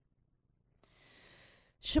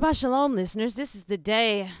Shabbat Shalom, listeners. This is the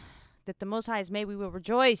day that the Most High has made. We will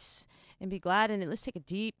rejoice and be glad in it. Let's take a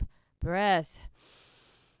deep breath.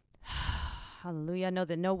 Hallelujah. I know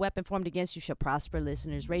that no weapon formed against you shall prosper,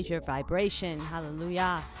 listeners. Raise your vibration.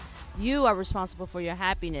 Hallelujah. You are responsible for your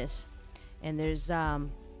happiness. And there's a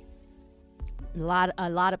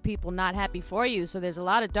lot of people not happy for you. So there's a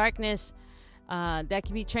lot of darkness that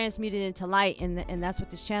can be transmuted into light. And that's what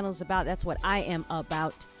this channel is about. That's what I am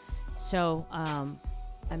about. So,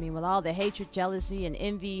 with all the hatred, jealousy, and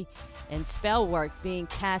envy and spell work being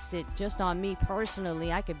casted just on me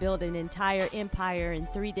personally, I could build an entire empire in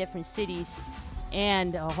 3 different cities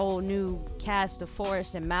and a whole new cast of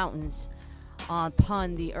forests and mountains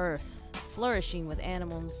upon the earth, flourishing with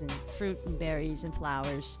animals and fruit and berries and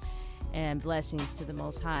flowers and blessings to the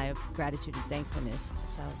Most High of gratitude and thankfulness.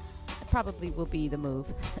 So that probably will be the move.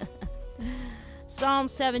 Psalm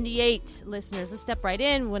 78, listeners, let's step right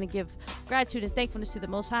in. We want to give gratitude and thankfulness to the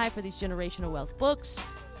Most High for these generational wealth books.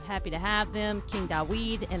 I'm happy to have them, King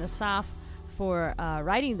Dawid and Asaph, for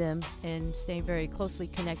writing them and staying very closely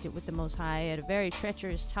connected with the Most High at a very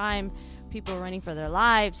treacherous time. People are running for their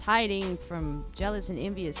lives, hiding from jealous and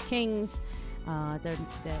envious kings that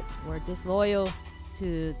were disloyal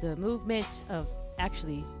to the movement of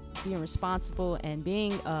actually being responsible and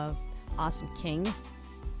being an awesome king.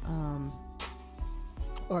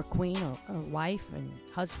 Or queen, or wife, and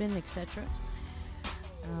husband, etc.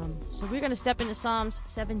 So we're going to step into Psalms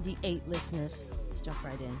 78, listeners. Let's jump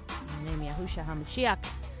right in. My name is Yahushua HaMashiach,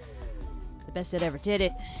 the best that ever did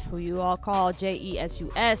it, who you all call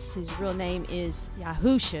Jesus. His real name is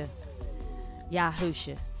Yahusha.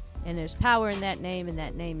 Yahusha. And there's power in that name, and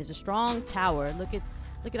that name is a strong tower. Look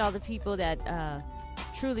at all the people that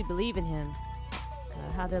truly believe in him,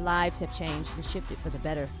 how their lives have changed and shifted for the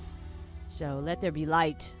better. So let there be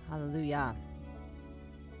light. Hallelujah.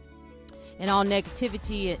 And all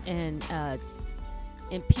negativity and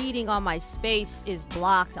impeding on my space is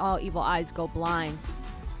blocked. All evil eyes go blind.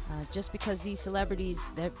 Just because these celebrities,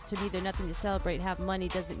 to me, they're nothing to celebrate, have money,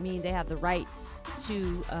 doesn't mean they have the right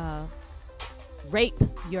to rape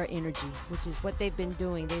your energy, which is what they've been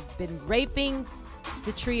doing. They've been raping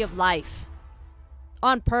the tree of life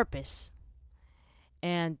on purpose.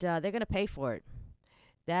 And they're going to pay for it.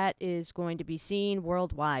 That is going to be seen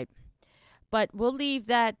worldwide. But we'll leave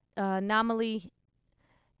that anomaly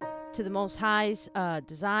to the Most High's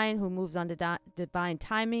design, who moves on divine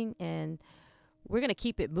timing, and we're going to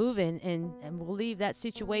keep it moving, and we'll leave that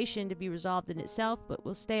situation to be resolved in itself, but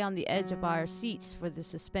we'll stay on the edge of our seats for the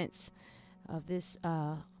suspense of this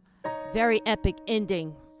very epic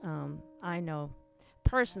ending. I know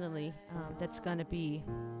personally that's going to be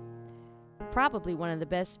probably one of the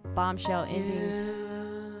best bombshell endings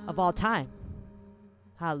of all time.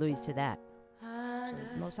 Hallelujah to that. So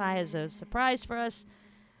Most High has a surprise for us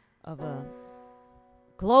of a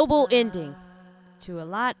global ending to a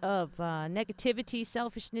lot of negativity,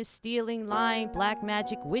 selfishness, stealing, lying, black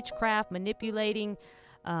magic, witchcraft, manipulating,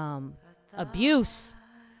 abuse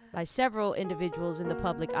by several individuals in the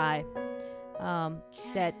public eye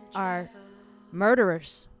that are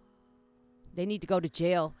murderers. They need to go to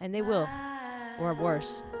jail, and they will, or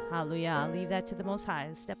worse. Hallelujah. I'll leave that to the Most High.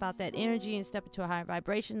 Let's step out that energy and step into a higher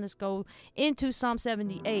vibration. Let's go into Psalm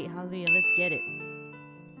 78. Hallelujah. Let's get it.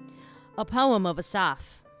 A poem of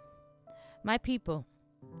Asaph. My people,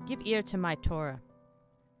 give ear to my Torah.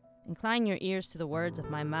 Incline your ears to the words of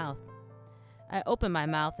my mouth. I open my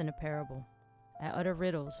mouth in a parable. I utter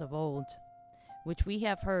riddles of old, which we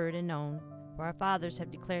have heard and known, for our fathers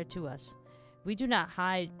have declared to us. We do not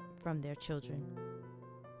hide from their children,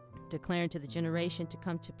 declaring to the generation to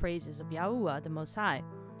come to praises of Yahuwah, the Most High,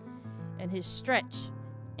 and his stretch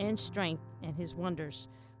and strength and his wonders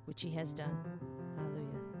which he has done.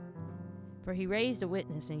 Hallelujah. For he raised a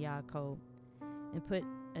witness in Yaakov and put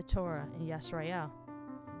a Torah in Yisrael,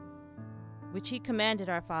 which he commanded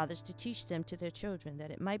our fathers to teach them to their children,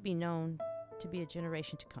 that it might be known to be a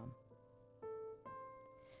generation to come.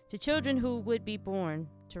 To children who would be born,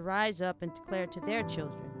 to rise up and declare to their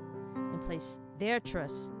children and place their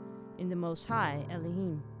trust in the Most High,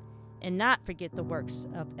 Elohim, and not forget the works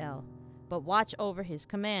of El, but watch over his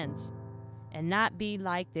commands, and not be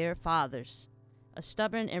like their fathers, a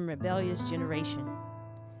stubborn and rebellious generation,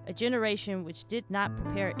 a generation which did not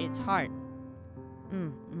prepare its heart,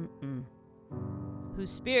 whose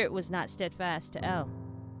spirit was not steadfast to El.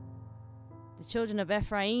 The children of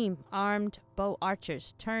Ephraim, armed bow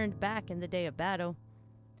archers, turned back in the day of battle.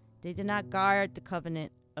 They did not guard the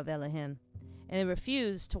covenant of Elohim, and they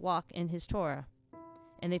refused to walk in his Torah,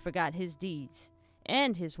 and they forgot his deeds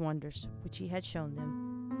and his wonders which he had shown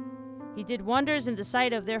them. He did wonders in the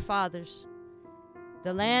sight of their fathers,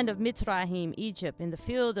 the land of Mitzrayim, Egypt, in the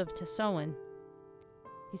field of Tesoan.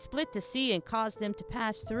 He split the sea and caused them to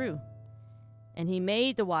pass through. And he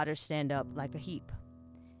made the waters stand up like a heap.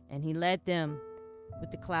 And he led them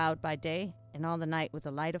with the cloud by day, and all the night with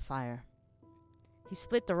a light of fire. He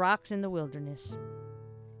split the rocks in the wilderness.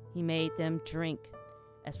 He made them drink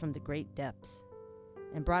as from the great depths,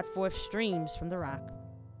 and brought forth streams from the rock,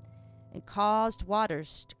 and caused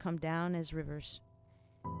waters to come down as rivers.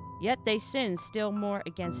 Yet they sinned still more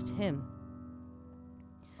against him,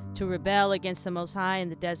 to rebel against the Most High in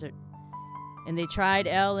the desert. And they tried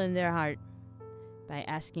El in their heart, by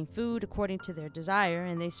asking food according to their desire,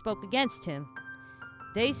 and they spoke against him.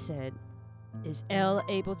 They said, "Is El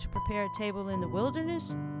able to prepare a table in the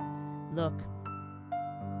wilderness? Look,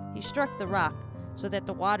 he struck the rock so that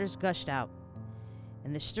the waters gushed out,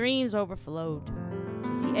 and the streams overflowed.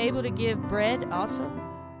 Is he able to give bread also?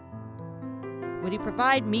 Would he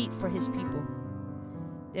provide meat for his people?"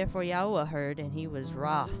 Therefore Yahuwah heard, and he was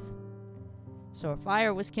wroth. So a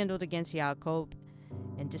fire was kindled against Yaakov,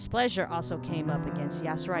 and displeasure also came up against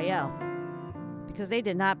Yisrael, because they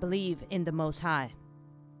did not believe in the Most High.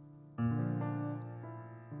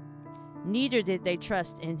 Neither did they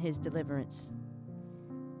trust in his deliverance.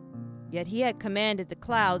 Yet he had commanded the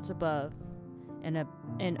clouds above,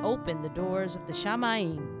 and opened the doors of the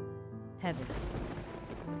Shamayim, heaven.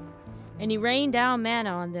 And he rained down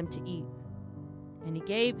manna on them to eat, and he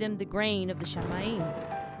gave them the grain of the Shamayim.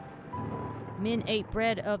 Men ate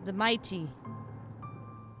bread of the mighty.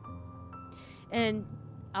 And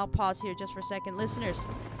I'll pause here just for a second. Listeners,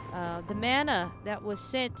 the manna that was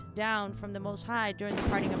sent down from the Most High during the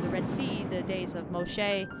parting of the Red Sea, the days of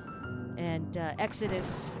Moshe and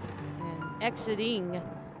Exodus, and exiting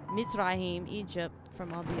Mitzrayim, Egypt,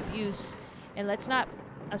 from all the abuse. And let's not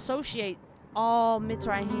associate all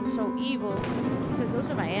Mitzrayim so evil, because those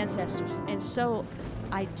are my ancestors. And so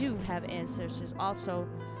I do have ancestors also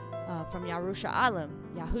from Yerushalayim.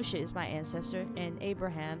 Yahusha is my ancestor, and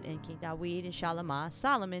Abraham and King Dawid and Shalamah,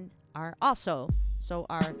 Solomon are also. So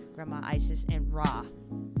are Grandma Isis and Ra,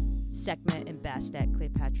 Sekhmet and Bastet,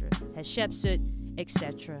 Cleopatra, Hatshepsut,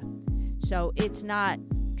 etc. So it's not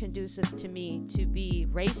conducive to me to be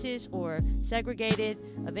racist or segregated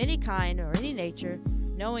of any kind or any nature,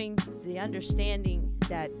 knowing the understanding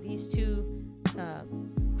that these two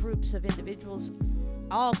groups of individuals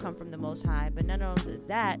all come from the Most High. But not only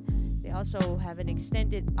that, they also have an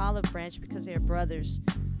extended olive branch because they are brothers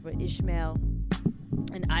with Ishmael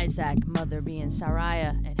and Isaac, mother being Sarai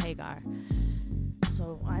and Hagar.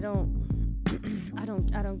 So I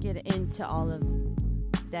don't get into all of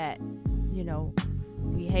that. You know,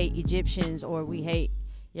 we hate Egyptians or we hate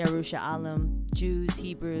Yerushalayim, Jews,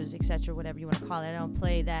 Hebrews, etc., whatever you want to call it. I don't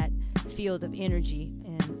play that field of energy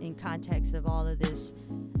in context of all of this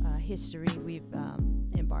history we've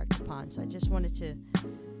embarked upon. So I just wanted to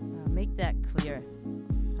make that clear.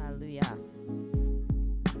 Hallelujah.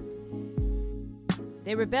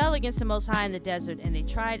 They rebel against the Most High in the desert, and they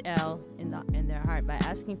tried El in their heart by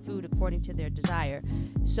asking food according to their desire.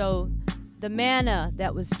 So the manna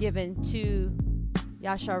that was given to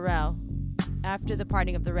Yasharel after the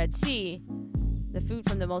parting of the Red Sea, the food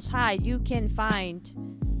from the Most High, you can find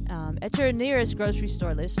at your nearest grocery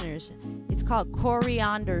store, listeners. It's called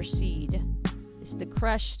coriander seed. It's the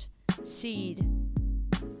crushed seed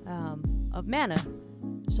of manna.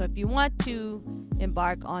 So if you want to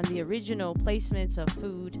embark on the original placements of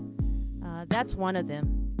food, that's one of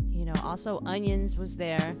them. You know, also onions was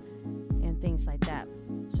there and things like that.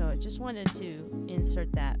 So I just wanted to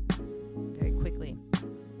insert that very quickly.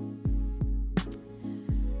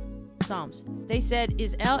 Psalms. They said,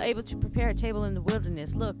 "Is El able to prepare a table in the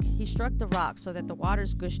wilderness? Look, he struck the rock so that the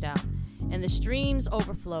waters gushed out, and the streams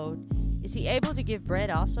overflowed. Is he able to give bread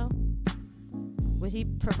also? Would he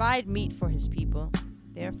provide meat for his people?"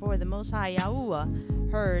 Therefore the Most High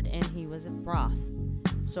Yahuwah heard, and he was wroth.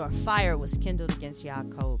 So a fire was kindled against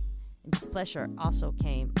Yaakov, and displeasure also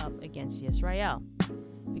came up against Yisrael,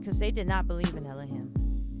 because they did not believe in Elohim.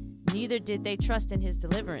 Neither did they trust in his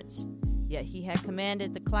deliverance. Yet he had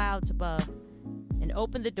commanded the clouds above, and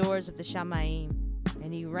opened the doors of the Shamayim,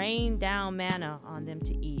 and he rained down manna on them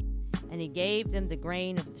to eat, and he gave them the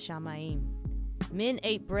grain of the Shamayim. Men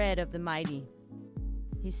ate bread of the mighty.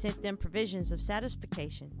 He sent them provisions of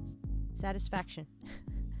satisfaction.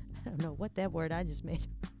 I don't know what that word I just made.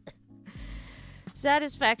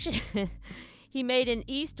 Satisfaction. He made an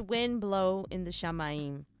east wind blow in the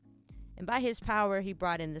Shamayim, and by his power he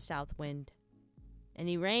brought in the south wind, and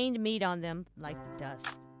he rained meat on them like the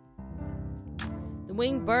dust. The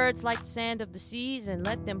winged birds like the sand of the seas, and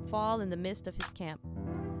let them fall in the midst of his camp,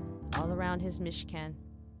 all around his Mishkan.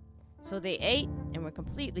 So they ate and were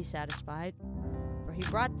completely satisfied, for he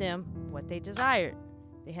brought them what they desired.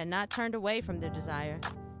 They had not turned away from their desire.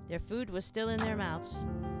 Their food was still in their mouths,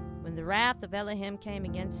 when the wrath of Elohim came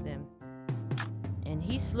against them. And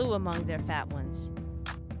he slew among their fat ones,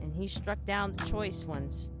 and he struck down the choice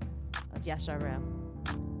ones of Yasharel.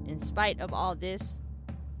 In spite of all this,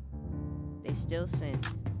 they still sinned,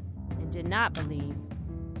 and did not believe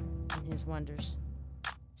in his wonders.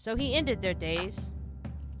 So he ended their days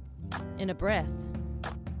in a breath.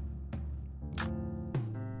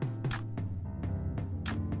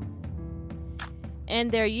 And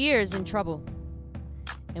their years in trouble.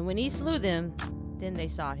 And when he slew them, then they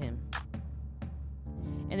sought him.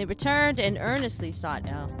 And they returned and earnestly sought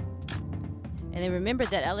El. And they remembered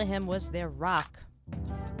that Elohim was their rock,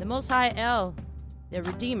 the Most High El, their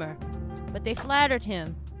Redeemer. But they flattered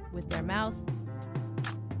him with their mouth.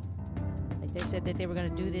 Like they said that they were going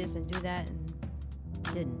to do this and do that, and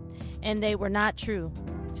didn't. And they were not true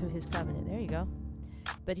to his covenant. There you go.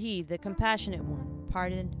 But he, the compassionate one,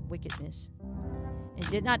 pardoned wickedness, and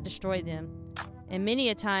did not destroy them. And many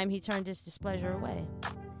a time he turned his displeasure away,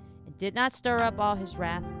 and did not stir up all his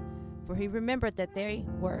wrath, for he remembered that they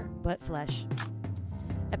were but flesh,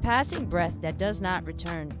 a passing breath that does not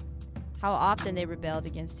return. How often they rebelled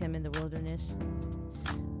against him in the wilderness.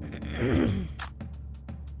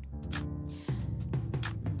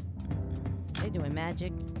 They're doing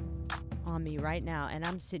magic on me right now, and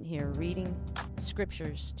I'm sitting here reading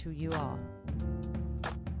scriptures to you all.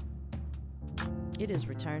 It is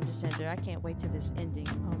return to sender. I can't wait till this ending.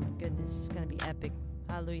 Oh my goodness, it's going to be epic.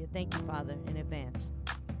 Hallelujah. Thank you, Father, in advance.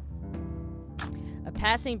 A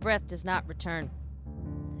passing breath does not return.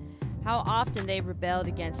 How often they rebelled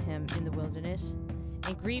against him in the wilderness,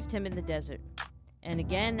 and grieved him in the desert. And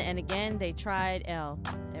again they tried El,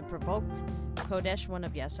 and provoked the Kodesh one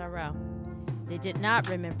of Yasharel. They did not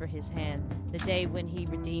remember his hand, the day when he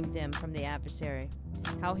redeemed them from the adversary,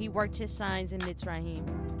 how he worked his signs in Mitzrayim,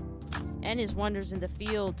 and his wonders in the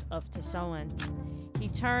field of Tesoan. He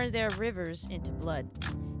turned their rivers into blood,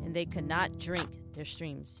 and they could not drink their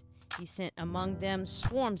streams. He sent among them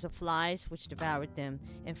swarms of flies, which devoured them,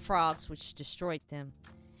 and frogs, which destroyed them,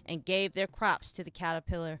 and gave their crops to the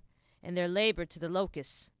caterpillar, and their labor to the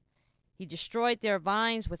locusts. He destroyed their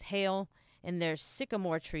vines with hail, and their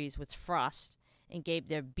sycamore trees with frost, and gave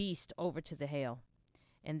their beast over to the hail,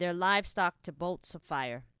 and their livestock to bolts of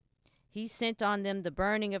fire. He sent on them the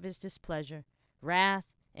burning of his displeasure, wrath,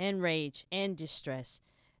 and rage, and distress,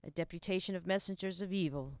 a deputation of messengers of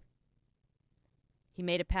evil. He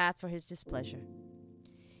made a path for his displeasure.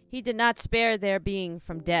 He did not spare their being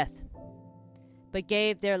from death, but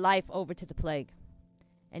gave their life over to the plague.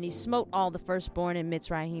 And he smote all the firstborn in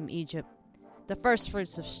Mitzrayim, Egypt, the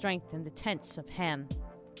firstfruits of strength in the tents of Ham.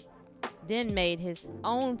 Then made his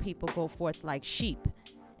own people go forth like sheep,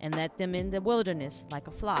 and led them in the wilderness like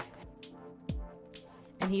a flock.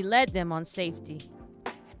 And he led them on safely,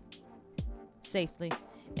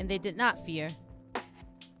 and they did not fear.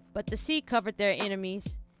 But the sea covered their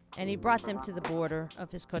enemies, and he brought them to the border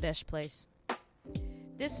of his Kodesh place.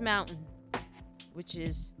 This mountain, which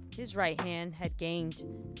is his right hand, had gained,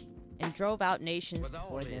 and drove out nations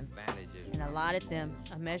before them, and allotted them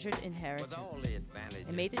a measured inheritance,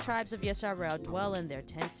 and made the tribes of Yisrael dwell in their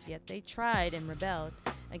tents. Yet they tried and rebelled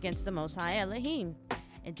against the Most High Elohim,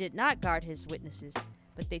 and did not guard his witnesses,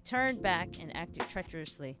 but they turned back and acted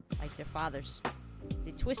treacherously like their fathers.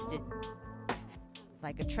 They twisted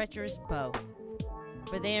like a treacherous bow,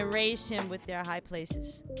 for they enraged him with their high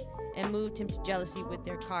places, and moved him to jealousy with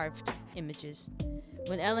their carved images.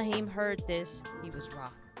 When Elohim heard this, he was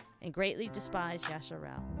wroth, and greatly despised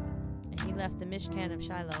Yasharel. And he left the Mishkan of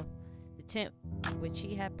Shiloh, the tent which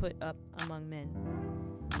he had put up among men.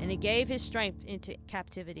 And he gave his strength into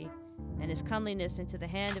captivity, and his comeliness into the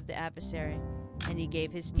hand of the adversary, and he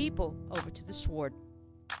gave his people over to the sword.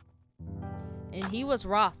 And he was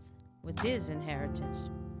wroth with his inheritance.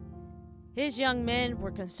 His young men were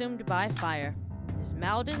consumed by fire. His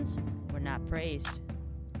maidens were not praised.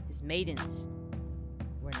 His maidens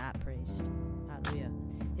were not praised. Hallelujah.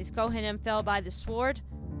 His Kohanim fell by the sword.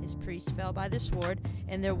 His priests fell by the sword,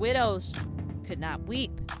 and their widows could not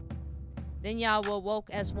weep. Then Yahweh woke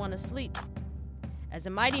as one asleep, as a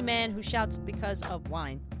mighty man who shouts because of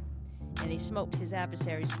wine. And he smote his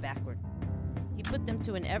adversaries backward. He put them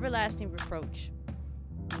to an everlasting reproach.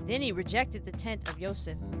 Then he rejected the tent of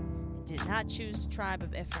Joseph, and did not choose the tribe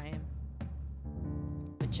of Ephraim,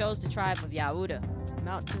 but chose the tribe of Yehudah,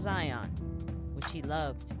 Mount Zion, which he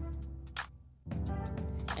loved.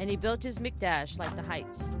 And he built his Mikdash like the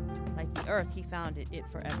heights, like the earth he founded it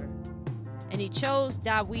forever. And he chose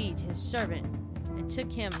Dawid his servant, and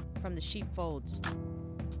took him from the sheepfolds.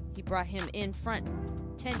 He brought him in front,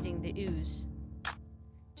 tending the ewes,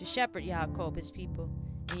 to shepherd Yaakov, his people,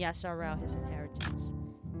 and Yasarel, his inheritance.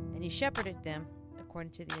 And he shepherded them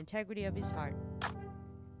according to the integrity of his heart,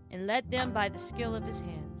 and led them by the skill of his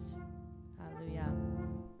hands. Hallelujah.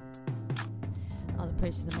 All the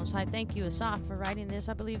praise to the Most High. Thank you, Asaph, for writing this.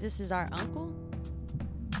 I believe this is our uncle,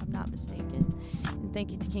 if I'm not mistaken. And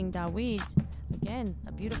thank you to King Dawid. Again,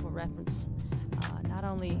 a beautiful reference. Not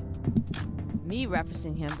only me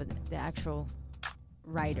referencing him, but the actual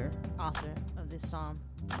writer, author of this psalm,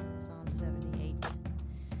 Psalm 78.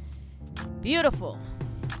 Beautiful.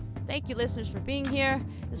 Thank you, listeners, for being here.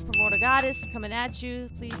 This is Promoter Goddess coming at you.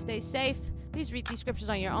 Please stay safe. Please read these scriptures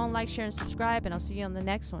on your own. Like, share, and subscribe, and I'll see you on the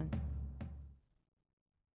next one.